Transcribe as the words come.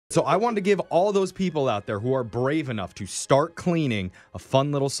So I wanted to give all those people out there who are brave enough to start cleaning a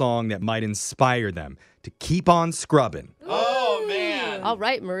fun little song that might inspire them to keep on scrubbing. Oh, man. All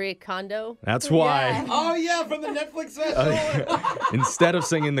right, Marie Kondo. That's why. Oh, yeah, from the Netflix special. Instead of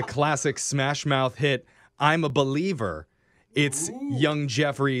singing the classic Smash Mouth hit, I'm a Believer, it's Young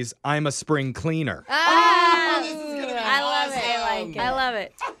Jeffrey's I'm a Spring Cleaner. This is going to be I love awesome. it. I love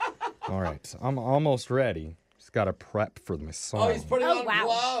it. All right, I'm almost ready. Just got to prep for my song. Oh, he's putting on wow.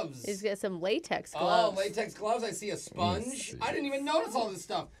 gloves. He's got some latex Oh, gloves. latex gloves. I see a sponge. I didn't even notice all this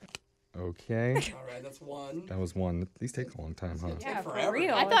stuff. Okay, All right, that's one. that was one. These take a long time, huh? Yeah, for forever.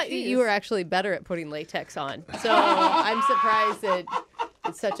 real. I thought you were actually better at putting latex on. So I'm surprised that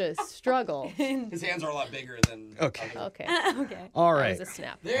it's such a struggle. His hands are a lot bigger than... Okay. Okay. Okay. All That right. was a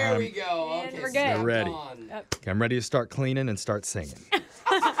snap. There we go. And Okay, we're so good. it's You're ready. on. Okay, I'm ready to start cleaning and start singing.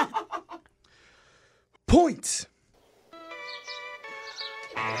 Point.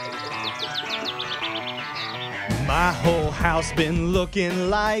 My whole house been looking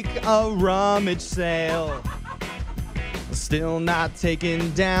like a rummage sale. Still not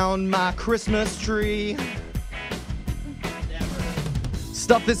taking down my Christmas tree.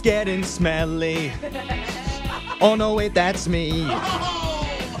 Stuff is getting smelly. Oh no, wait, that's me.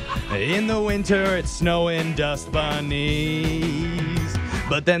 In the winter, it's snowing dust bunnies.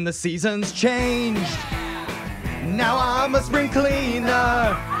 But then the seasons changed. Now I'm a spring cleaner.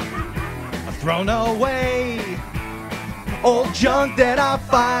 I've thrown away old junk that I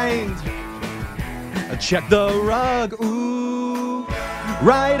find. I check the rug, ooh.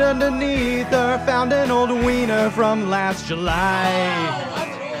 Right underneath her, found an old wiener from last July.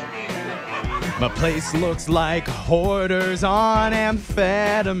 My place looks like hoarders on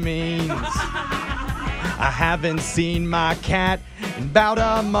amphetamines. I haven't seen my cat in about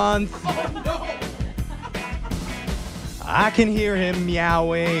a month. I can hear him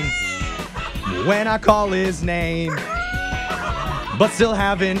meowing when I call his name, but still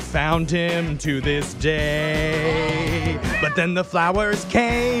haven't found him to this day. But then the flowers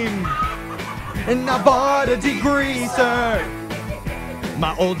came, and I bought a degreaser.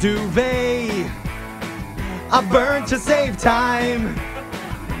 My old duvet I burned to save time.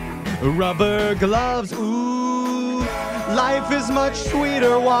 Rubber gloves, ooh. Life is much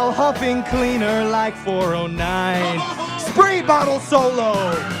sweeter while huffing cleaner like 409. Spray bottle solo.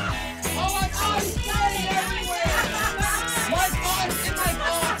 Oh, my God, it's flying everywhere. My God, it's in my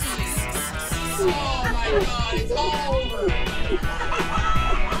coffee. Oh, my God, it's all over.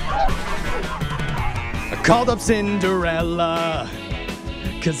 I called up Cinderella,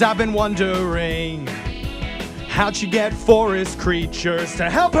 'cause I've been wondering how'd she get forest creatures to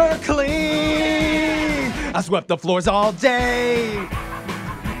help her clean. I swept the floors all day,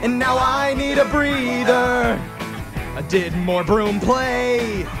 and now I need a breather. I did more broom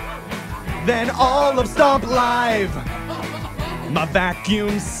play than all of Stomp Live. My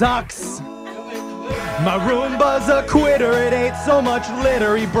vacuum sucks. My Roomba's a quitter. It ate so much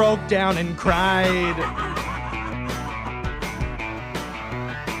litter he broke down and cried.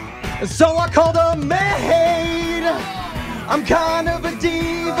 So I called a maid. I'm kind of a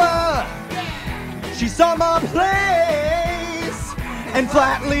diva. She saw my place and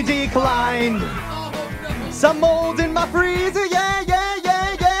flatly declined. Some mold in my freezer, yeah, yeah,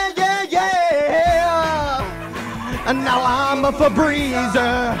 yeah, yeah, yeah, yeah. And now I'm a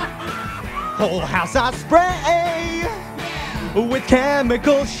Febreze. Whole house I spray with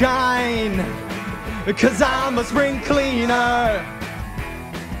chemical shine, 'cause I'm a spring cleaner.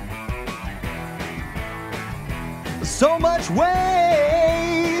 So much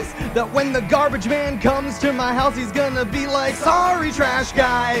waste that when the garbage man comes to my house, he's gonna be like, sorry, trash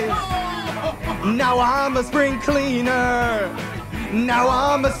guys. Now I'm a spring cleaner. Now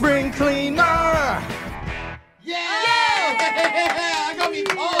I'm a spring cleaner. Yeah! I got me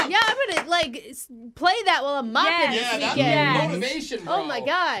pumped. Yeah, I'm gonna play that while I'm mopping Yes. this Yeah, that's weekend. motivation, bro. Oh my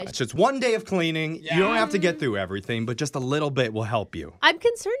gosh. It's just one day of cleaning. Yeah. You don't have to get through everything, but just a little bit will help you. I'm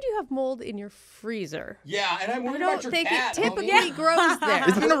concerned you have mold in your freezer. Yeah, and I'm I worried don't about your think cat, it typically homie. grows there.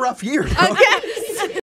 It's been a rough year. Okay.